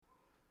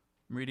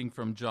I'm reading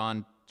from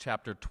John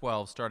chapter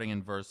 12, starting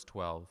in verse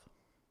 12.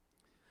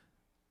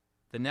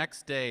 The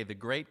next day, the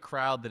great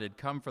crowd that had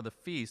come for the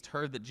feast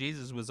heard that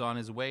Jesus was on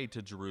his way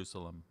to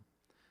Jerusalem.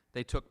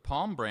 They took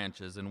palm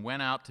branches and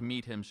went out to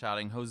meet him,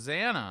 shouting,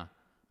 "Hosanna!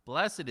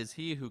 Blessed is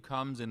he who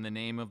comes in the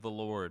name of the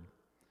Lord.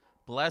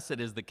 Blessed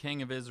is the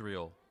King of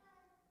Israel."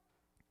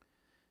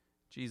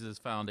 Jesus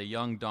found a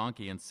young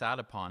donkey and sat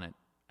upon it,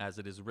 as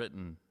it is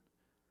written,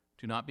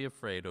 "Do not be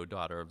afraid, O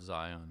daughter of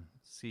Zion.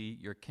 See,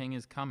 your king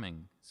is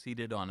coming,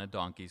 seated on a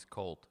donkey's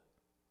colt."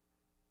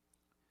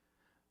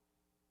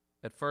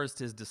 At first,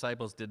 his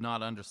disciples did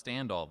not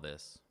understand all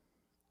this.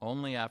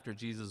 Only after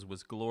Jesus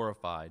was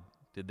glorified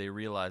did they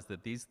realize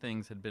that these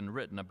things had been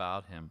written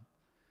about him,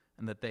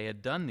 and that they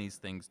had done these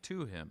things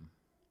to him.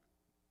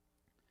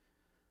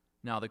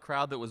 Now the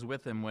crowd that was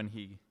with him when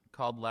he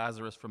called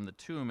Lazarus from the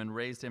tomb and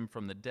raised him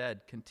from the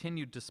dead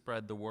continued to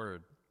spread the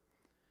word.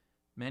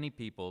 Many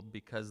people,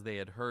 because they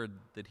had heard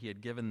that he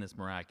had given this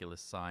miraculous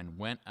sign,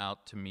 went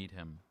out to meet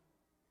him.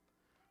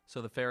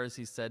 So the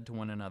Pharisees said to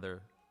one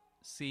another,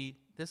 "See,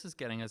 this is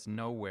getting us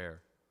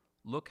nowhere.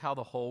 Look how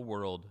the whole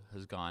world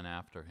has gone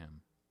after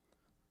him."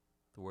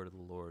 The word of the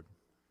Lord.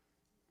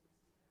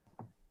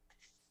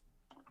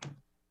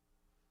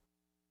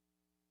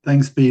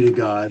 Thanks be to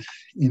God,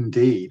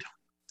 indeed.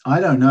 I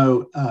don't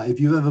know if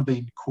you've ever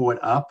been caught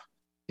up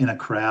in a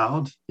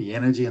crowd, the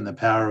energy and the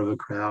power of a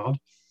crowd.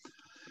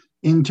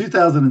 In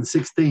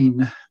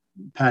 2016,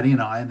 Patty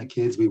and I and the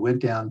kids, we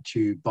went down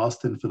to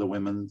Boston for the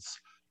Women's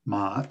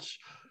March.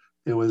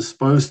 It was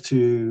supposed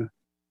to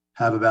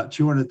have about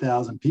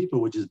 200,000 people,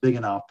 which is big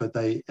enough, but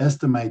they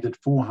estimated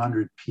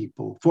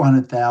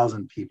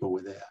 400,000 people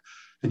were there.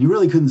 And you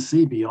really couldn't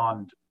see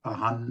beyond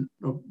 100,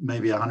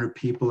 maybe 100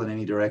 people in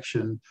any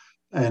direction.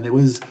 And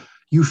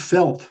you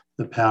felt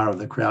the power of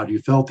the crowd.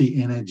 You felt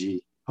the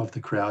energy of the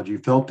crowd. You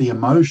felt the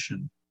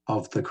emotion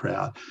of the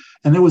crowd.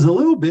 And it was a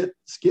little bit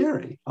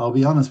scary, I'll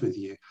be honest with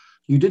you.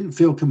 You didn't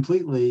feel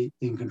completely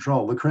in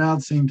control. The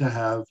crowd seemed to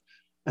have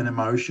an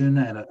emotion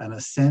and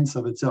a sense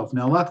of itself.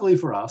 Now, luckily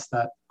for us,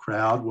 that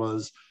crowd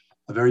was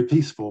a very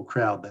peaceful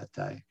crowd that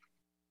day.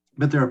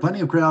 But there are plenty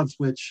of crowds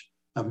which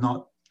have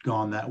not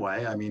gone that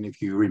way. I mean, if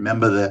you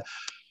remember the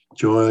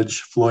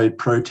George Floyd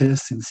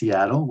protests in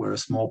Seattle, where a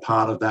small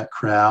part of that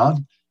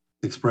crowd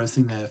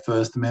expressing their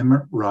First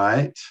Amendment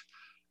right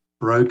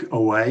broke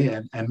away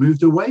and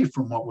moved away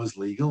from what was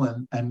legal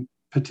and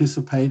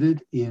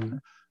participated in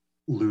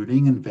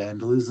looting and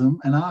vandalism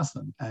and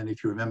arson. And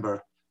if you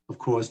remember, of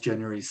course,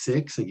 January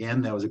 6th,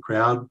 again, there was a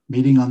crowd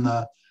meeting on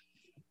the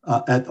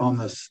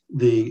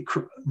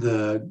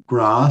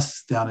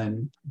grass down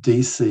in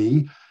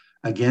DC,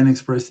 again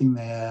expressing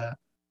their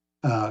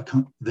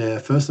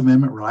First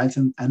Amendment rights,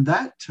 and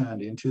that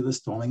turned into the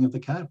storming of the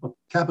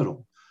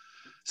Capitol.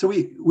 So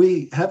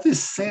we have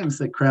this sense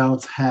that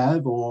crowds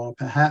have, or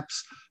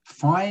perhaps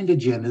find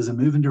agendas and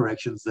move in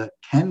directions that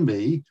can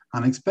be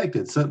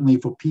unexpected, certainly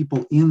for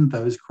people in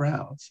those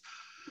crowds.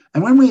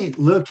 And when we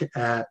look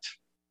at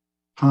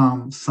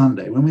Palm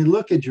Sunday, when we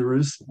look at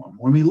Jerusalem,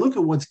 when we look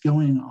at what's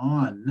going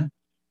on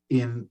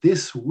in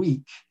this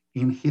week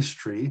in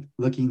history,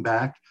 looking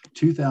back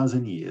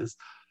 2,000 years,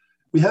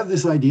 we have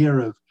this idea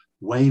of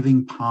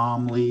waving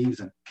palm leaves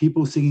and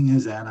people singing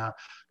Hosanna.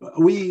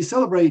 We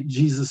celebrate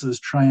Jesus's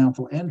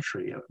triumphal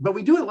entry, but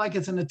we do it like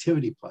it's a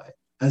nativity play,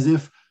 as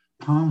if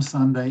Palm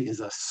Sunday is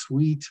a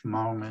sweet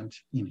moment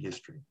in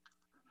history.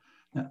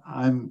 Now,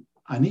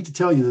 I need to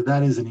tell you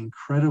that is an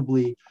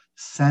incredibly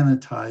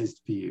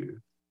sanitized view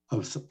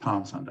of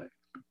Palm Sunday.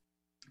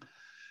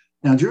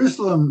 Now,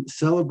 Jerusalem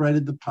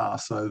celebrated the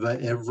Passover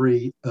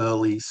every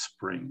early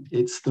spring.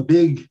 It's the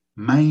big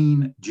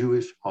main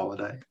Jewish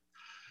holiday.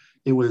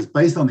 It was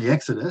based on the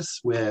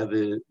Exodus, where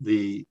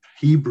the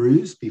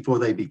Hebrews, before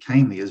they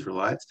became the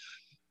Israelites,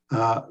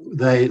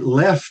 they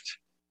left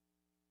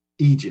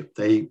Egypt.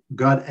 They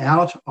got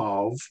out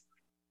of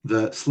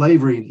the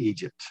slavery in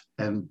Egypt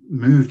and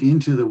moved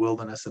into the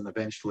wilderness and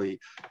eventually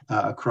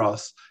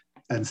across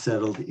and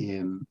settled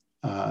in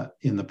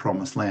the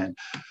Promised Land.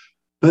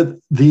 But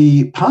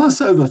the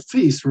Passover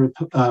feast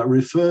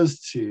refers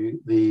to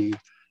the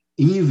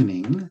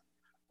evening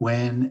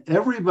when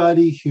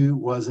everybody who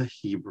was a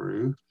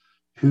Hebrew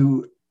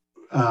who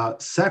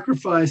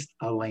sacrificed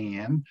a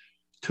lamb,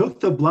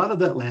 took the blood of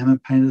that lamb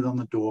and painted on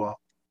the door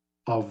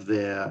of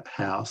their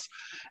house.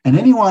 And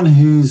anyone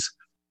whose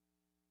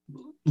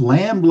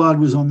lamb blood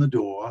was on the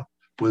door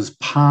was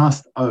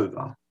passed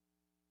over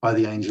by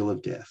the angel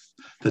of death,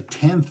 the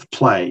 10th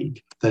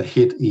plague that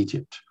hit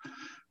Egypt.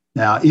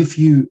 Now, if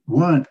you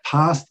weren't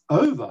passed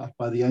over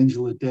by the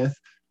angel of death,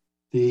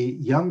 the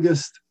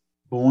eldest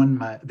born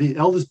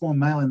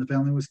male in the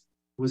family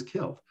was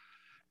killed.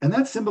 And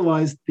that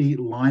symbolized the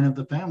line of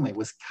the family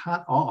was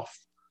cut off.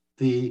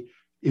 The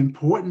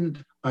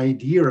important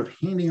idea of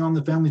handing on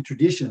the family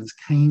traditions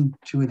came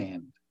to an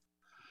end.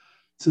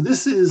 So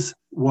this is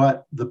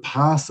what the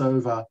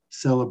Passover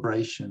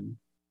celebration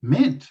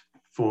meant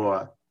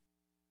for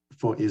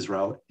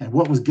Israel and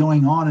what was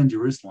going on in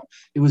Jerusalem.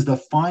 It was the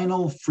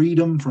final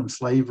freedom from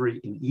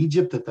slavery in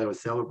Egypt that they were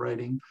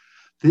celebrating,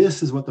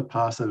 This is what the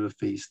Passover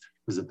feast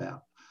was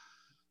about.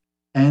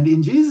 And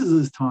in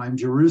Jesus' time,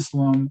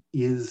 Jerusalem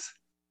is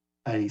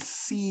a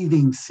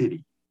seething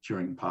city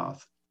during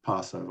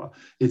Passover.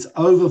 It's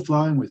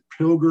overflowing with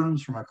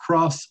pilgrims from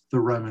across the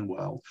Roman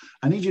world.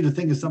 I need you to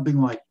think of something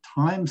like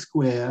Times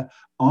Square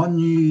on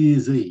New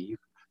Year's Eve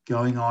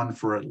going on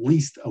for at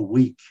least a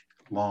week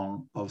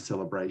long of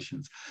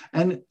celebrations.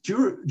 And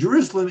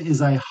Jerusalem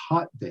is a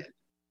hotbed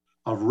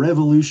of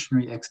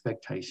revolutionary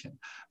expectation.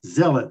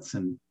 Zealots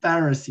and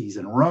Pharisees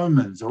and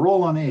Romans are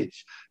all on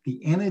edge.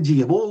 The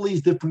energy of all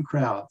these different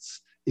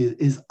crowds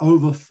is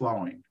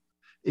overflowing.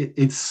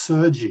 It's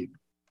surging.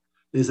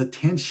 There's a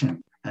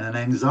tension and an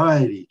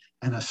anxiety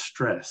and a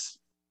stress.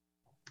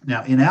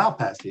 Now, in our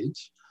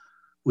passage,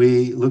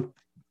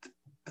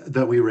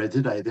 that we read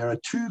today, there are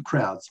two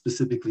crowds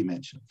specifically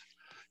mentioned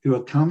who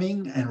are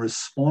coming and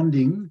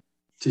responding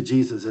to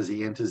Jesus as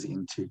he enters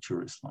into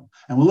Jerusalem.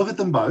 And we'll look at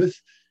them both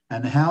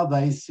and how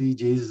they see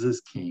Jesus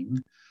as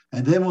king.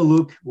 And then we'll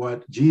look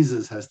what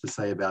Jesus has to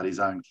say about his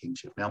own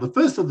kingship. Now, the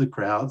first of the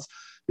crowds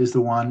is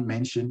the one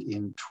mentioned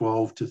in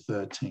 12 to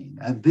 13.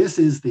 And this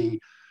is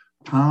the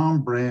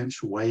palm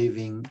branch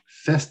waving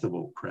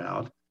festival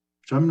crowd,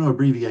 which I'm going to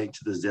abbreviate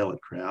to the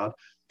zealot crowd.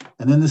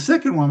 And then the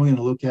second one we're going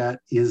to look at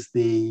is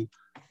the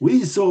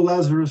 "we saw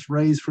Lazarus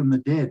raised from the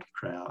dead"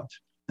 crowd.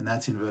 And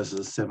that's in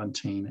verses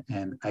 17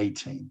 and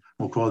 18.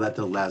 We'll call that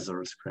the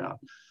Lazarus crowd.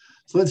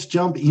 So let's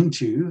jump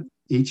into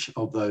each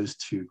of those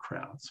two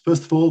crowds.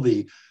 First of all,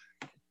 the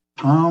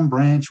palm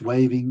branch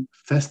waving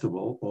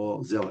festival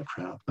or zealot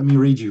crowd. Let me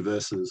read you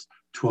verses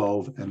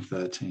 12 and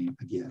 13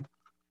 again.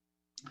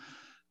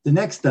 The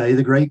next day,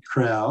 the great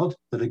crowd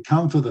that had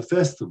come for the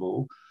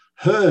festival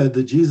heard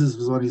that Jesus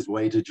was on his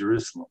way to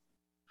Jerusalem.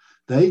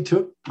 They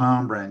took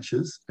palm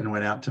branches and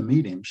went out to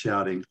meet him,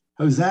 shouting,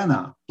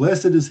 "Hosanna!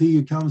 Blessed is he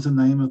who comes in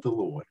the name of the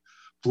Lord.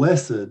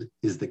 Blessed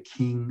is the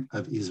King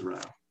of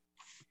Israel."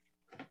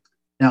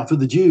 Now, for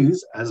the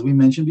Jews, as we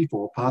mentioned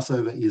before,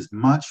 Passover is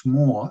much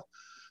more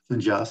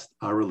than just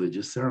a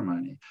religious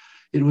ceremony.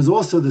 It was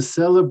also the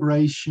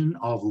celebration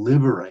of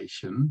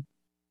liberation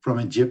from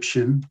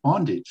Egyptian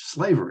bondage,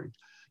 slavery.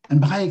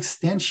 And by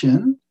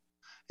extension,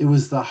 it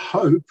was the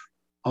hope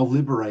of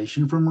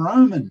liberation from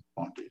Roman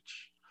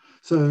bondage.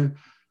 So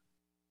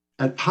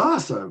at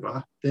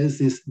Passover, there's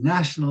this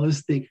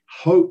nationalistic,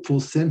 hopeful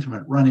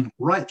sentiment running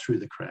right through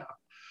the crowd.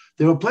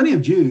 There were plenty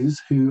of Jews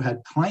who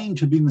had claimed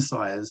to be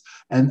messiahs,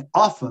 and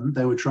often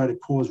they would try to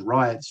cause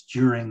riots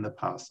during the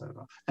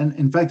Passover. And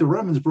in fact, the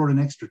Romans brought in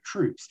extra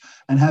troops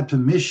and had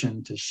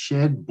permission to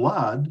shed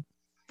blood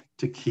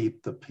to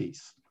keep the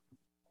peace.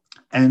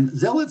 And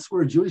zealots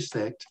were a Jewish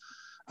sect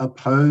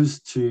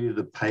opposed to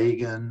the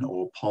pagan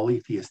or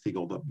polytheistic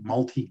or the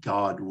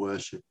multi-god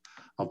worship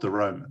of the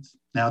Romans.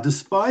 Now,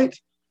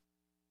 despite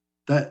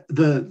that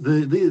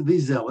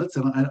these zealots,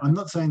 and I'm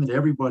not saying that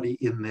everybody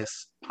in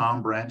this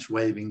palm branch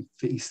waving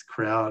feast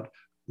crowd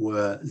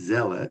were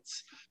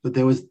zealots, but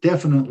there was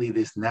definitely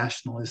this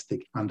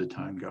nationalistic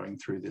undertone going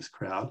through this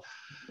crowd.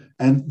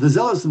 And the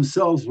zealots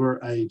themselves were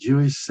a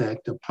Jewish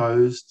sect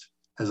opposed,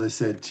 as I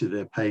said, to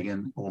the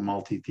pagan or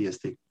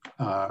multi-theistic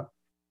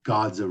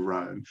gods of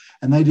Rome.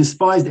 And they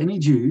despised any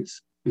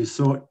Jews who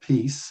sought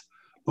peace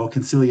or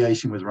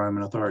conciliation with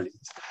Roman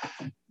authorities.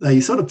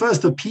 They sort of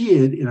first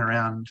appeared in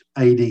around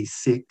AD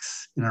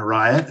 6 in a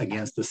riot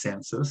against the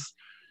census.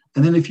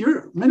 And then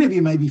many of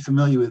you may be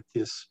familiar with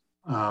this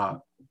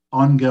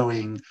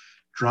ongoing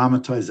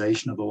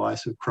dramatization of the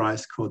life of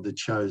Christ called The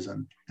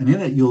Chosen. And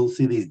in it, you'll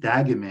see these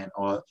daggermen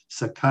or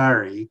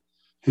Sicarii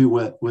who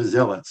were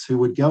zealots, who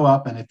would go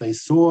up, and if they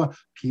saw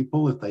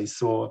people, if they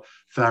saw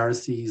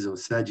Pharisees or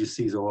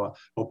Sadducees or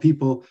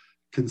people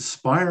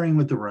conspiring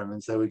with the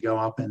Romans, they would go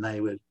up and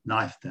they would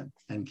knife them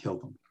and kill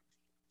them.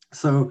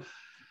 So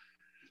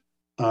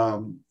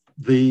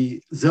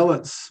the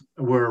zealots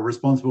were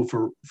responsible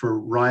for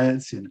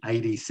riots in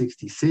AD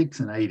 66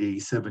 and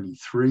AD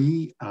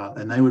 73,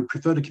 and they would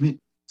prefer to commit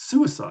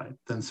suicide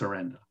than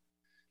surrender.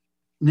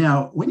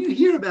 Now, when you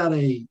hear about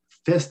a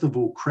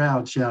festival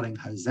crowd shouting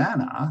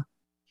Hosanna,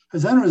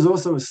 Hosanna is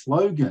also a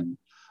slogan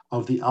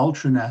of the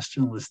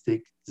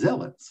ultra-nationalistic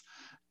zealots.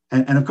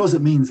 And of course,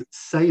 it means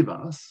save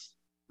us,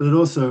 but it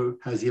also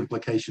has the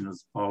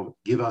implications of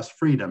give us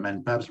freedom,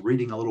 and perhaps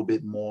reading a little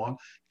bit more,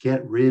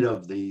 get rid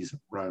of these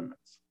Romans.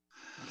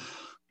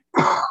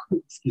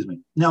 Excuse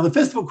me. Now, the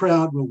festival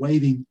crowd were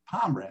waving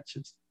palm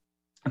branches.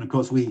 And of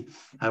course, we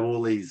have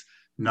all these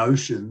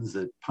notions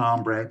that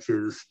palm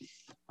branches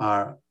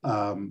are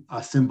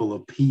a symbol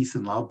of peace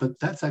and love, but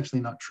that's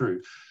actually not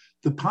true.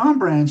 The palm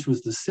branch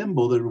was the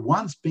symbol that had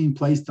once been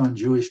placed on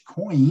Jewish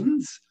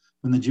coins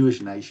when the Jewish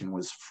nation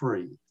was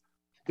free.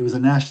 It was a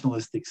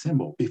nationalistic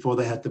symbol before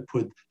they had to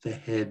put the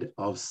head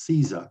of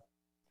Caesar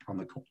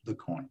on the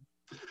coin.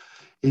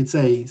 It's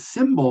a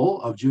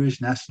symbol of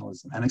Jewish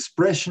nationalism, an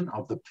expression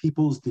of the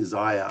people's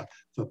desire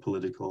for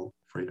political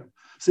freedom.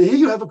 So here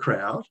you have a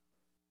crowd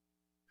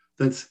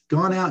that's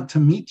gone out to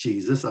meet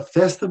Jesus, a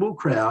festival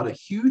crowd, a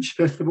huge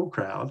festival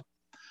crowd.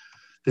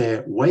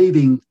 They're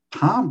waving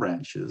palm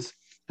branches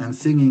and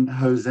singing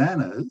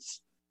hosannas,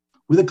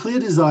 with a clear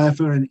desire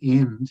for an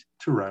end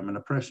to Roman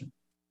oppression.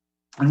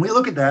 And we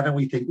look at that and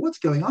we think, what's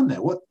going on there?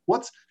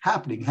 What's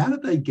happening? How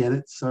did they get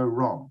it so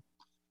wrong?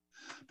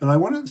 But I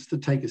want us to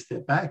take a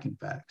step back, in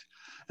fact,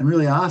 and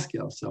really ask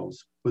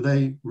ourselves, were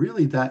they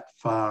really that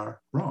far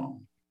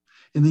wrong?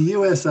 In the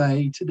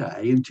USA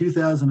today, in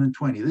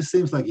 2020, this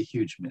seems like a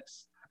huge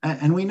miss.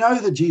 And we know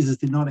that Jesus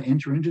did not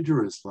enter into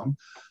Jerusalem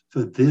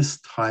for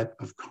this type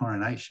of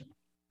coronation.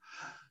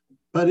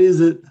 But is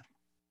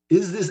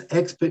this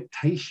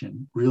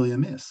expectation really a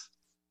miss?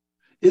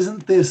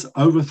 Isn't this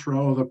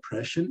overthrow of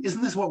oppression?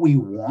 Isn't this what we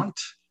want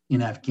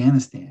in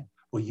Afghanistan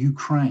or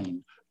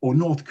Ukraine or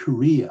North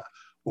Korea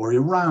or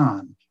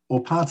Iran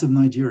or parts of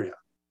Nigeria?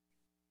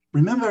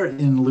 Remember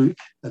in Luke,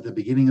 at the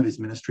beginning of his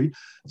ministry,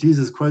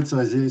 Jesus quotes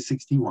Isaiah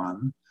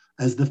 61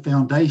 as the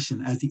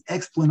foundation, as the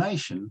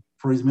explanation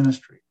for his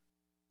ministry.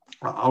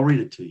 I'll read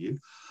it to you.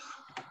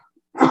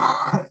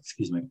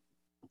 Excuse me.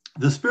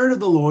 The Spirit of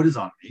the Lord is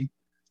on me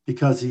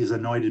because he has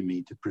anointed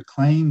me to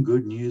proclaim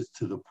good news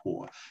to the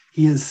poor.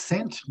 He has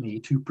sent me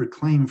to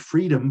proclaim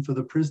freedom for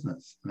the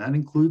prisoners, and that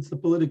includes the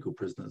political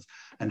prisoners,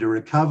 and the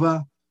recovery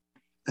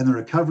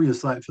of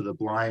sight for the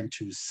blind,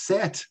 to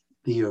set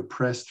the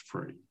oppressed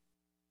free,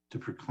 to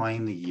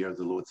proclaim the year of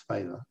the Lord's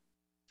favor.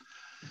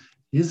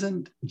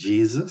 Isn't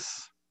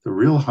Jesus the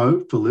real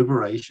hope for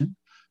liberation,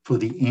 for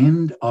the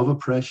end of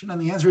oppression?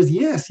 And the answer is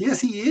yes,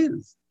 he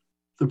is.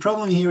 The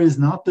problem here is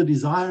not the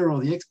desire or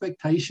the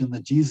expectation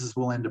that Jesus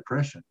will end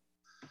oppression.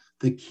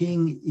 The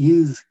King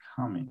is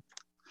coming.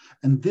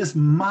 And this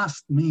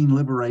must mean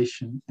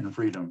liberation and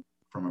freedom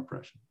from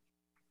oppression.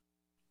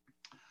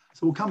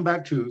 So we'll come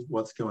back to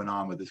what's going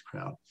on with this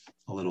crowd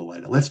a little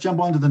later. Let's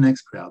jump on to the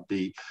next crowd,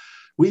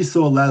 we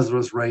saw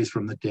Lazarus raised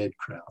from the dead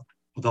crowd,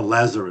 or the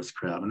Lazarus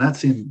crowd. And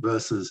that's in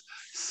verses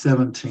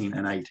 17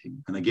 and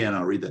 18. And again,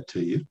 I'll read that to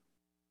you.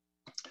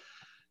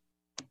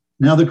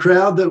 Now the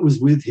crowd that was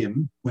with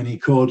him when he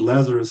called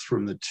Lazarus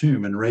from the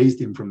tomb and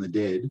raised him from the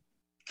dead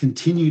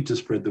continued to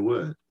spread the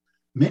word.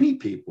 Many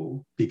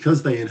people,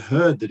 because they had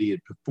heard that he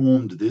had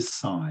performed this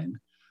sign,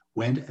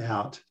 went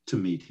out to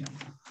meet him.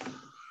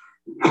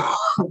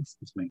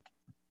 Excuse me.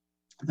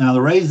 Now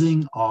the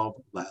raising of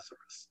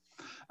Lazarus.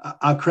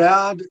 A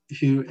crowd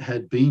who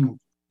had been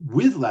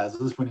with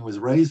Lazarus when he was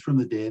raised from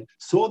the dead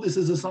saw this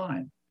as a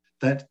sign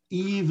that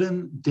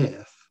even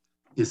death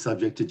is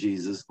subject to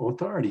Jesus'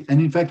 authority.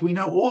 And in fact, we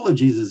know all of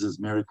Jesus's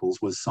miracles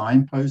were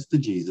signposts to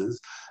Jesus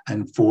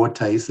and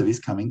foretastes of his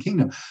coming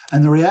kingdom.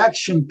 And the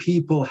reaction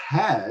people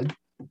had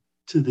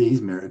to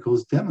these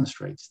miracles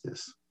demonstrates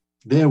this.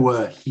 There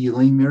were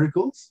healing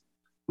miracles,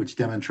 which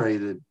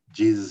demonstrated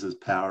Jesus's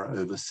power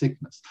over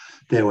sickness.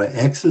 There were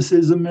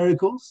exorcism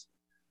miracles,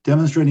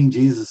 demonstrating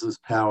Jesus's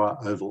power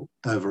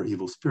over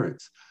evil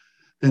spirits.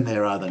 Then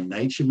there are the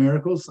nature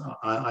miracles.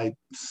 I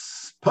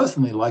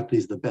personally like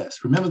these the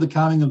best. Remember the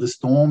calming of the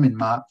storm in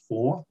Mark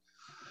 4?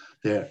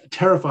 They're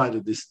terrified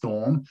of this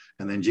storm,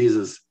 and then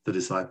Jesus, the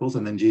disciples,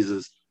 and then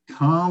Jesus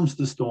calms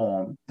the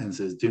storm and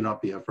says, do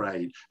not be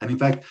afraid. And in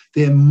fact,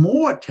 they're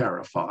more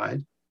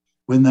terrified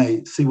when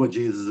they see what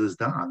Jesus has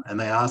done, and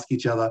they ask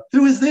each other,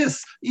 who is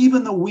this?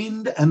 Even the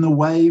wind and the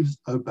waves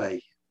obey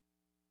him.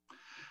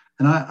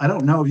 And I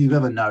don't know if you've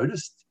ever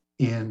noticed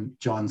in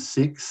John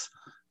 6,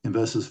 in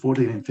verses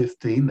 14 and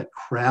 15, the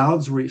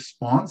crowd's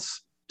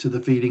response to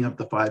the feeding of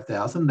the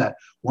 5,000, that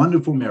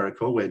wonderful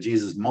miracle where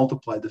Jesus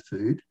multiplied the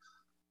food.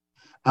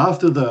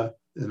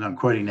 And I'm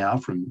quoting now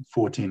from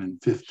 14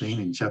 and 15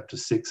 in chapter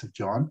 6 of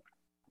John,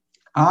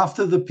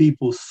 after the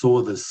people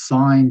saw the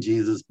sign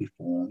Jesus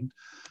performed,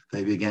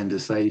 they began to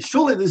say,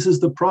 surely this is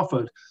the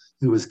prophet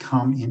who has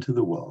come into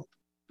the world.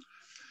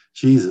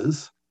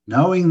 Jesus,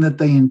 knowing that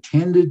they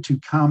intended to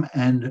come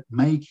and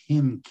make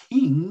him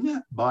king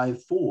by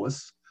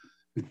force,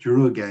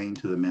 withdrew again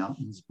to the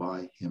mountains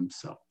by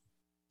himself.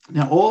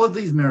 Now, all of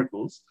these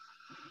miracles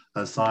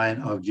are a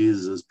sign of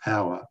Jesus'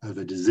 power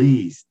over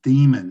disease,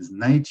 demons,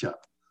 nature.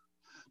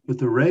 But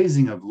the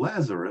raising of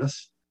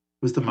Lazarus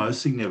was the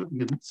most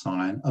significant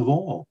sign of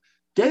all.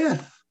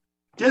 Death.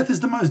 Death is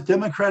the most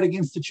democratic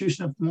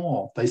institution of them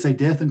all. They say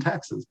death and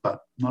taxes, but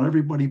not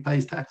everybody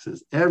pays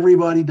taxes.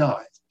 Everybody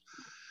dies.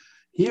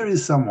 Here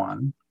is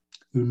someone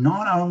who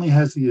not only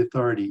has the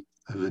authority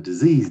over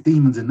disease,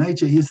 demons, and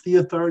nature, he has the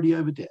authority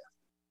over death.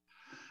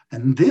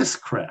 And this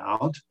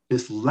crowd,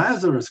 this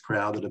Lazarus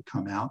crowd that have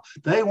come out,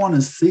 they want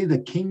to see the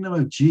kingdom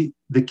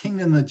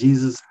that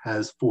Jesus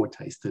has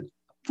foretasted,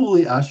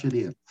 fully ushered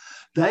in.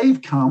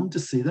 They've come to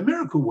see the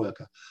miracle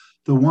worker,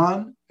 the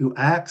one who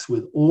acts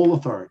with all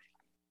authority.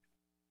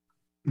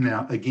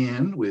 Now,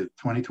 again, with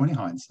 2020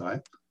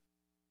 hindsight,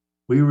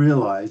 we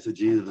realize that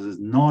Jesus is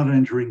not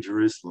entering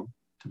Jerusalem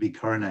to be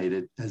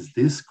coronated as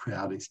this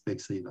crowd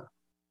expects either.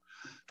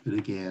 But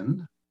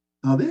again,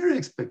 are their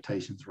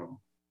expectations wrong?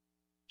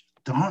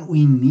 Don't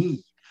we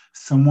need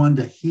someone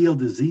to heal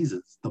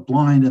diseases, the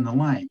blind and the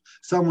lame,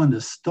 someone to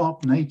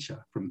stop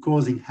nature from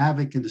causing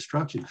havoc and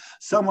destruction,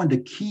 someone to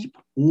keep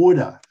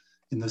order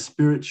in the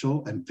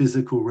spiritual and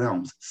physical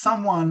realms,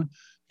 someone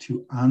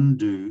to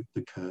undo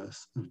the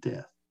curse of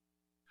death?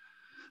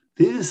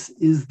 This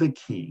is the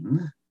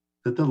king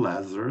that the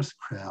Lazarus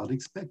crowd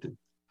expected.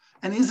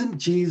 And isn't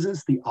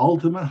Jesus the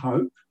ultimate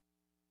hope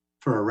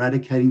for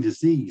eradicating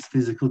disease,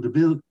 physical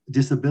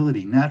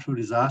disability, natural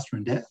disaster,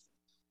 and death?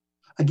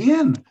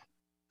 Again,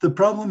 the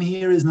problem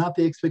here is not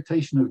the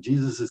expectation of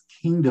Jesus'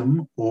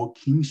 kingdom or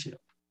kingship.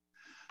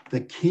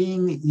 The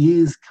king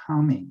is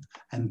coming,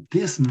 and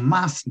this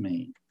must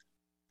mean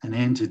an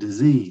end to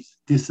disease,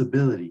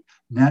 disability,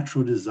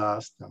 natural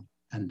disaster,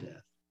 and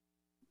death.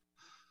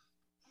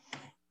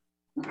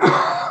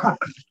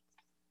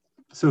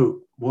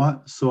 So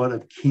what sort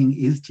of king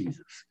is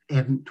Jesus?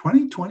 In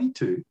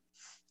 2022,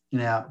 in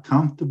our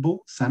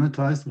comfortable,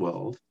 sanitized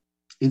world,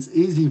 it's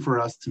easy for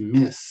us to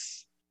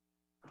miss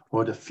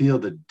or to feel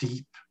the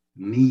deep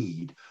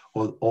need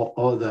or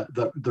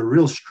the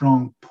real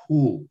strong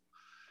pull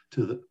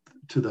to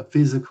the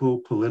physical,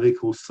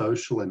 political,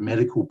 social, and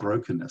medical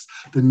brokenness,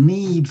 the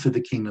need for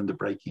the kingdom to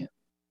break in.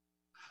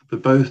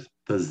 But both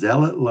the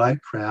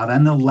zealot-like crowd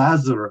and the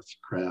Lazarus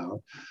crowd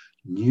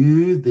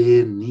knew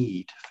their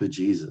need for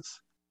Jesus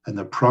and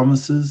the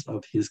promises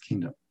of his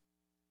kingdom.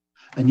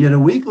 And yet a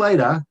week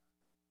later,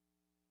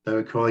 they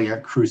were calling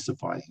out,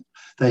 crucify him.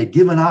 They had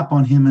given up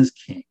on him as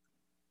king.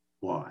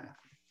 Why?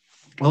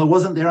 Well, it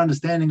wasn't their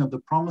understanding of the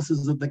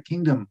promises of the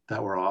kingdom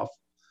that were off.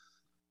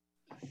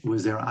 It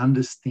was their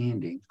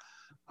understanding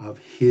of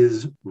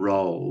his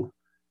role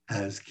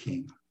as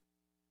king.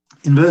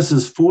 In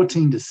verses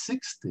 14 to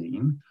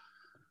 16,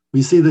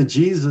 we see that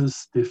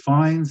Jesus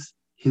defines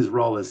his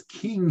role as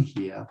king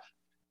here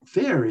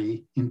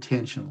very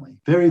intentionally,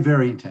 very,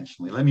 very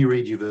intentionally. Let me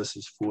read you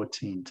verses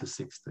 14 to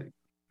 16.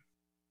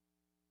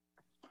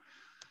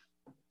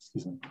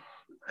 Excuse me.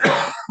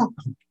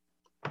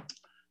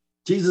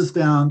 Jesus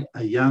found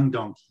a young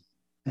donkey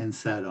and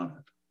sat on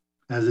it.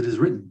 As it is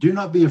written, do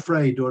not be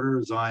afraid, daughter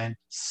of Zion.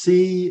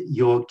 See,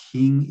 your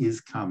king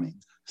is coming,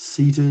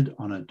 seated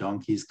on a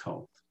donkey's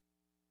colt.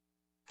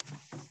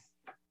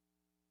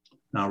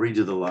 Now I'll read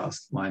you the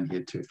last line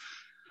here too.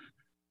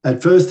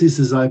 At first, his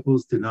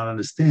disciples did not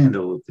understand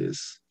all of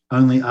this.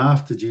 Only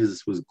after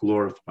Jesus was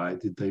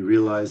glorified did they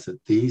realize that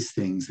these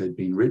things had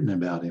been written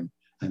about him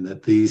and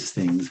that these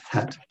things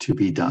had to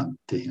be done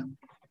to him.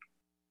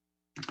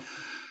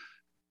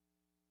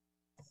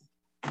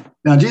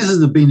 Now, Jesus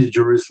had been to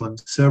Jerusalem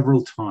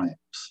several times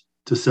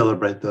to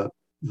celebrate the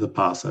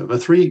Passover,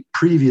 3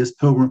 previous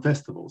pilgrim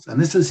festivals. And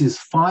this is his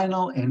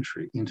final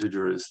entry into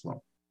Jerusalem.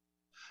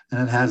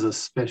 And it has a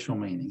special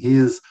meaning. He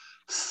is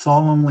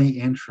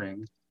solemnly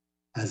entering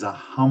as a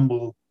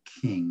humble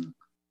king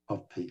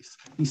of peace.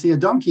 You see, a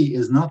donkey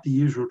is not the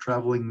usual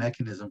traveling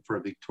mechanism for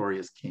a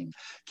victorious king.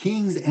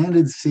 Kings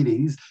entered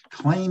cities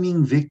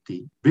claiming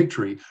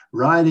victory,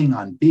 riding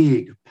on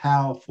big,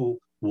 powerful,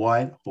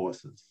 white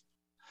horses.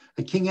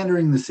 A king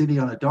entering the city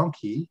on a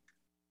donkey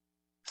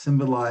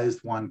symbolized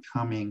one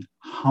coming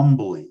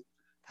humbly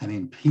and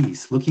in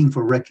peace, looking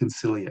for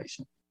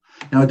reconciliation.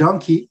 Now,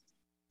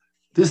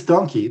 this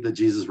donkey that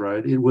Jesus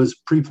rode, it was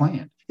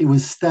pre-planned. It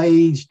was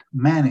staged,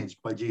 managed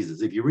by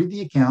Jesus. If you read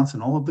the accounts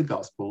in all of the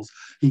Gospels,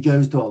 he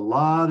goes to a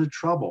lot of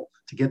trouble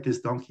to get this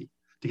donkey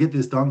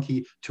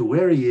to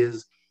where he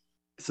is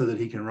so that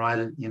he can ride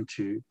it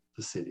into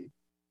the city.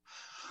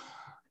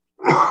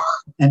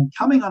 And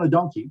coming on a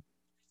donkey,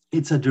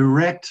 it's a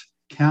direct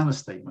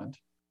counterstatement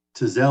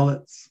to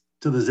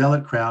the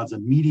zealot crowd's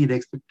immediate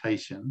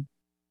expectation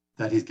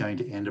that he's going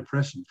to end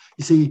oppression.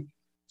 You see,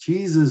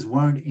 Jesus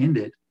won't end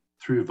it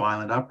through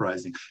violent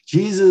uprising.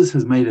 Jesus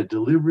has made a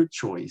deliberate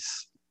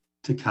choice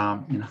to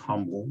come in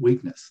humble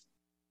weakness.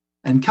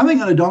 And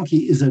coming on a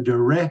donkey is a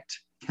direct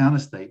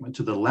counterstatement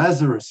to the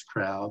Lazarus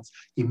crowd's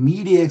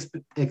immediate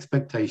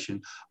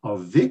expectation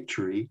of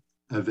victory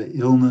over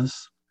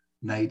illness,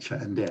 nature,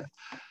 and death.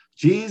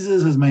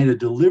 Jesus has made a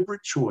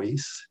deliberate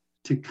choice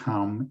to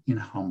come in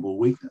humble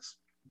weakness.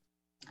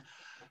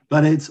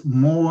 But it's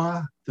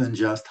more than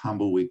just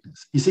humble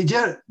weakness. You see,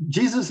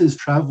 Jesus is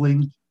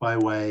traveling by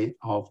way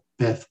of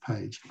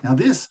Bethphage. Now,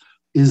 this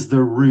is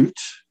the route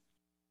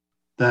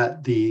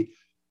that the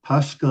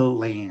Paschal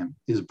lamb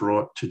is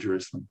brought to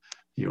Jerusalem.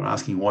 You're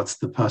asking, what's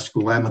the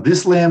Paschal lamb? Well,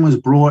 this lamb was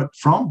brought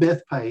from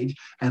Bethphage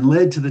and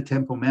led to the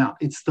Temple Mount.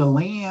 It's the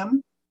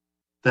lamb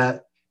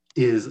that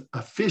is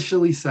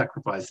officially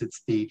sacrificed.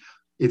 It's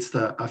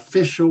the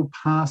official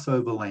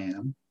Passover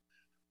lamb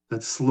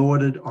that's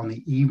slaughtered on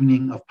the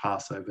evening of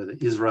Passover,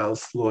 that Israel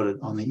slaughtered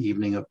on the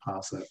evening of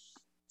Passover.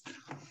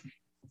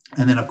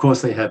 And then, of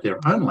course, they have their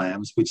own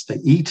lambs, which they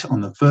eat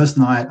on the first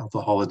night of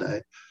the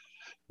holiday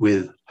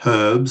with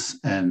herbs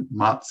and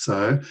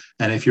matzo.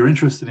 And if you're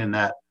interested in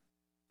that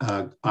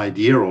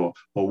idea or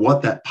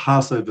what that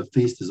Passover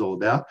feast is all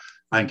about,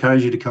 I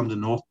encourage you to come to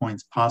North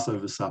Point's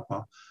Passover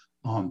supper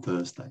on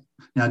Thursday.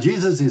 Now,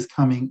 Jesus is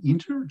coming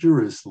into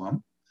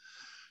Jerusalem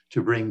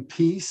to bring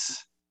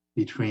peace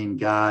between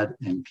God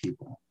and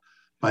people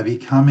by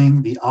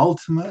becoming the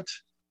ultimate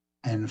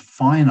and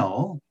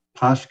final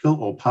Paschal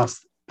or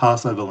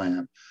Passover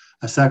lamb,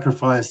 a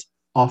sacrifice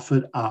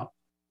offered up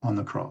on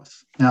the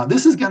cross. Now,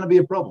 this is going to be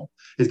a problem.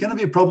 It's going to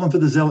be a problem for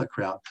the zealot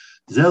crowd,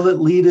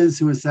 zealot leaders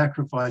who are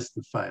sacrificed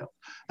to fail.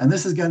 And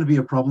this is going to be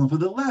a problem for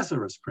the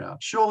Lazarus crowd.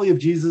 Surely if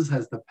Jesus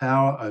has the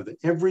power over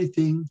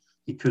everything,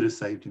 he could have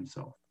saved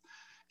himself.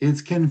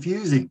 It's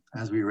confusing,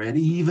 as we read,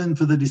 even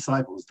for the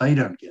disciples. They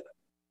don't get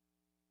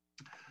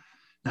it.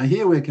 Now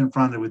here we're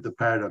confronted with the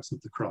paradox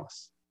of the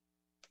cross.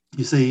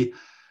 You see,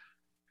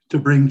 to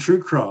bring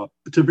true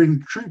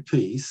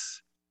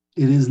peace,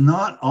 it is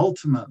not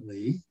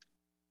ultimately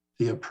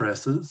the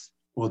oppressors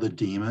or the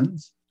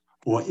demons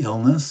or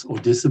illness or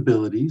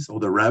disabilities or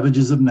the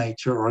ravages of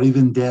nature or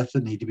even death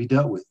that need to be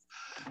dealt with.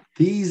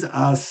 These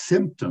are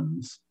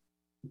symptoms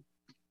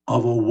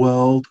of a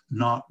world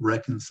not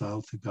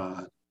reconciled to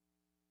God.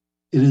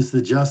 It is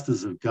the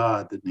justice of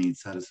God that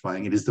needs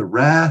satisfying. It is the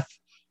wrath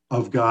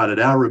of God at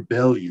our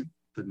rebellion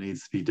that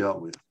needs to be dealt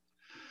with.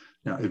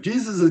 Now, if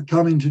Jesus had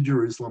come into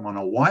Jerusalem on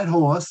a white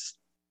horse,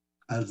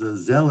 as the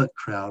zealot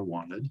crowd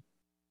wanted,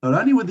 not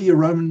only would the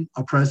Roman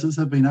oppressors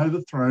have been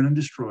overthrown and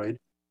destroyed,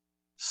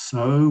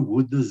 so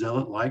would the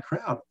zealot-like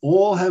crowd.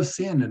 All have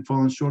sinned and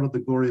fallen short of the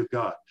glory of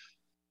God.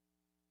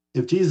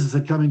 If Jesus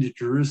had come into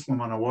Jerusalem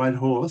on a white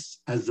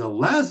horse, as the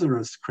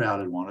Lazarus crowd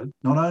had wanted,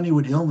 not only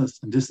would illness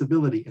and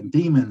disability and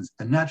demons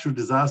and natural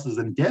disasters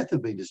and death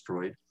have been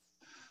destroyed,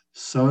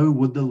 so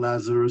would the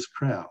Lazarus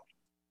crowd.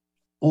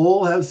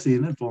 All have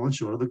sinned and fallen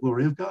short of the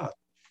glory of God.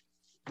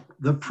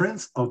 The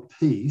Prince of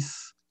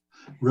Peace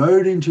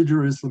rode into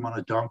Jerusalem on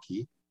a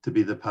donkey to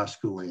be the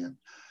Paschal Lamb.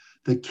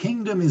 The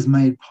kingdom is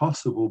made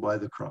possible by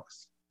the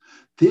cross.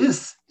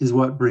 This is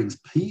what brings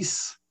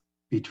peace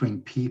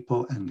between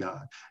people and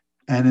God.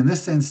 And in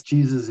this sense,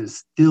 Jesus is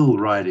still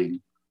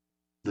riding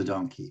the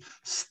donkey,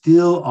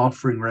 still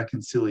offering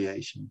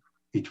reconciliation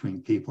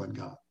between people and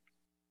God.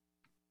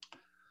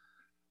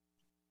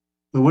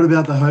 But what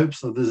about the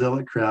hopes of the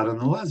zealot crowd and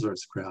the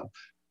Lazarus crowd?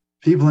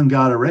 People and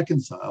God are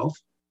reconciled,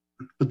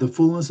 but the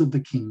fullness of the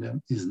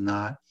kingdom is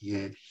not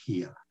yet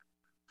here.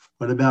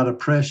 What about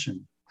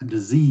oppression and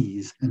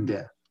disease and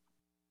death?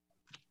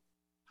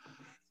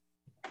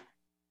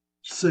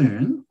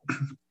 Soon,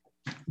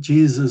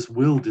 Jesus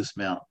will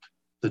dismount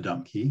the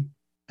donkey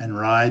and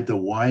ride the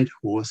white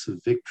horse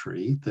of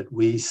victory that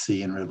we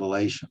see in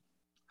Revelation.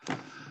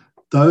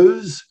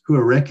 Those who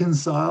are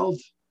reconciled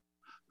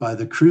by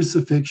the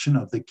crucifixion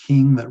of the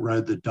king that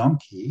rode the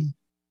donkey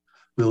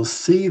will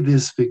see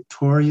this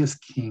victorious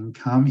king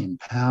come in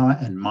power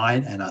and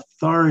might and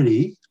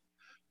authority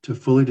to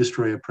fully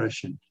destroy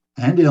oppression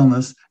and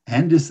illness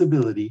and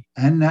disability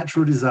and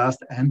natural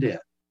disaster and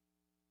death.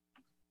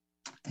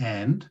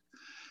 And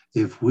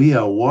if we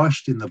are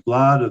washed in the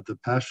blood of the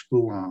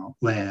Paschal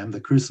Lamb,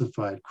 the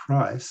crucified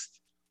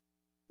Christ,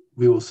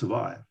 we will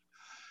survive.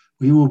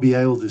 We will be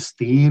able to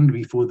stand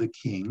before the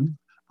King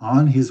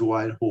on his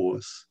white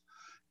horse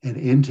and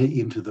enter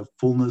into the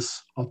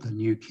fullness of the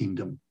new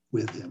kingdom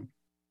with him.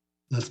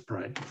 Let's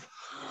pray.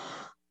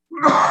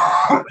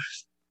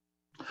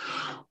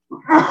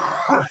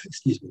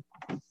 Excuse me.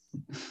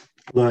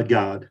 Lord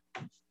God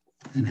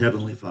and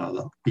Heavenly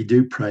Father, we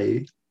do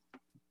pray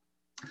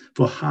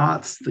for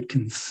hearts that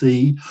can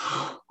see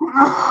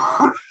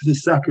the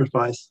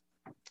sacrifice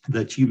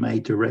that you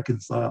made to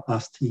reconcile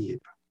us to you.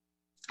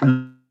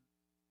 And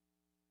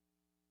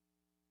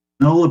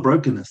all the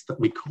brokenness that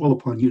we call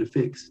upon you to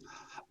fix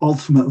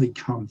ultimately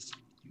comes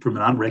from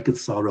an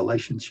unreconciled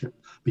relationship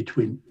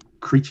between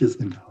creatures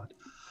and God.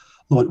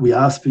 Lord, we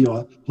ask for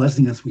your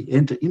blessing as we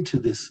enter into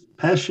this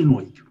Passion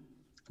Week,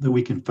 that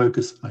we can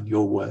focus on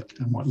your work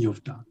and what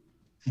you've done.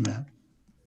 Amen.